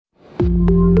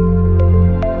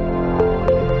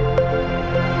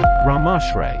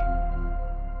Pharma.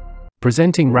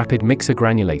 Presenting Rapid Mixer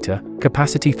Granulator,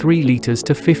 capacity 3 liters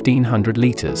to 1500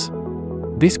 liters.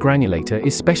 This granulator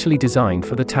is specially designed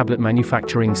for the tablet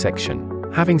manufacturing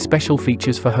section, having special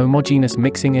features for homogeneous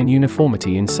mixing and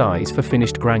uniformity in size for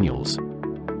finished granules.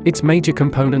 Its major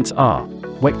components are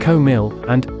wet co-mill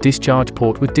and discharge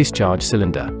port with discharge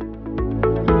cylinder.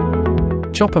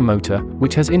 Chopper motor,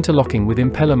 which has interlocking with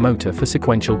impeller motor for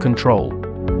sequential control.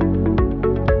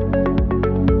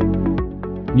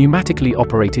 Pneumatically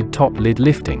operated top lid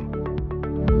lifting.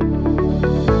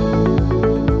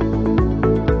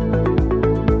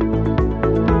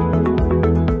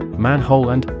 Manhole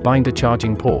and binder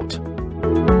charging port.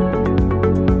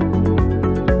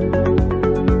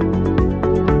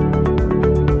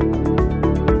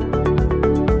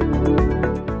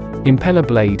 Impeller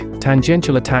blade,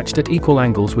 tangential attached at equal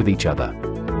angles with each other.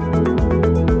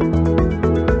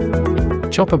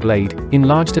 Chopper blade,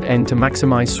 enlarged at end to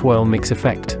maximize swirl mix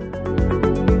effect.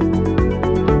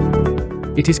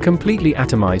 It is completely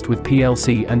atomized with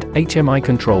PLC and HMI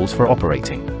controls for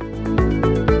operating.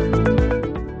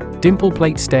 Dimple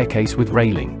plate staircase with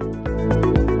railing.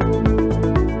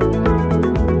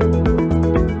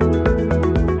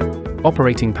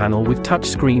 Operating panel with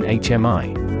touchscreen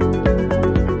HMI.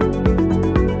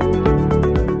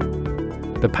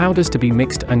 The powders to be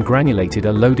mixed and granulated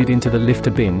are loaded into the lifter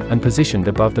bin and positioned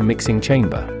above the mixing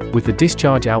chamber, with the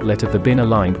discharge outlet of the bin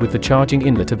aligned with the charging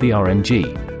inlet of the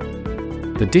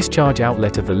RMG. The discharge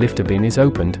outlet of the lifter bin is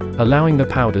opened, allowing the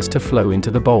powders to flow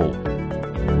into the bowl.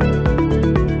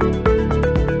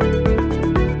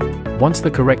 Once the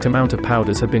correct amount of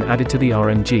powders have been added to the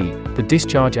RMG, the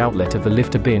discharge outlet of the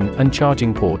lifter bin and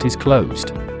charging port is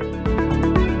closed.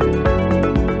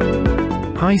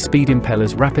 High-speed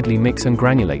impellers rapidly mix and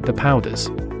granulate the powders.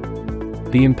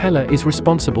 The impeller is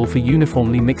responsible for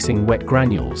uniformly mixing wet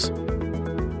granules.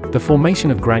 The formation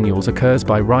of granules occurs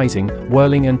by rising,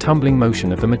 whirling and tumbling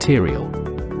motion of the material.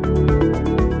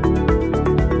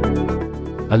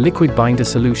 A liquid binder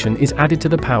solution is added to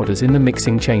the powders in the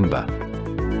mixing chamber.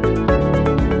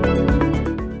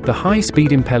 The high-speed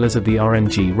impellers of the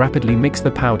RMG rapidly mix the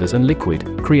powders and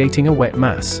liquid, creating a wet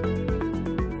mass.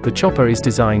 The chopper is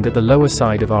designed at the lower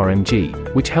side of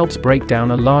RMG, which helps break down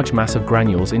a large mass of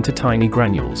granules into tiny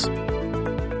granules.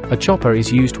 A chopper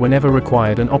is used whenever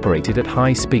required and operated at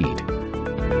high speed.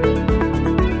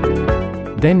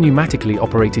 Then pneumatically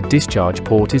operated discharge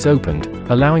port is opened,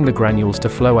 allowing the granules to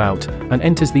flow out, and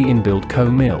enters the inbuilt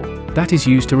co-mill, that is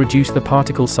used to reduce the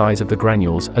particle size of the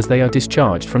granules as they are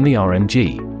discharged from the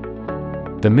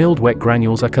RMG. The milled wet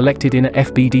granules are collected in a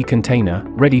FBD container,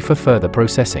 ready for further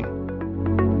processing.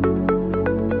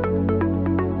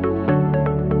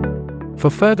 For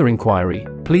further inquiry,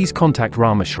 please contact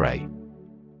Pharma.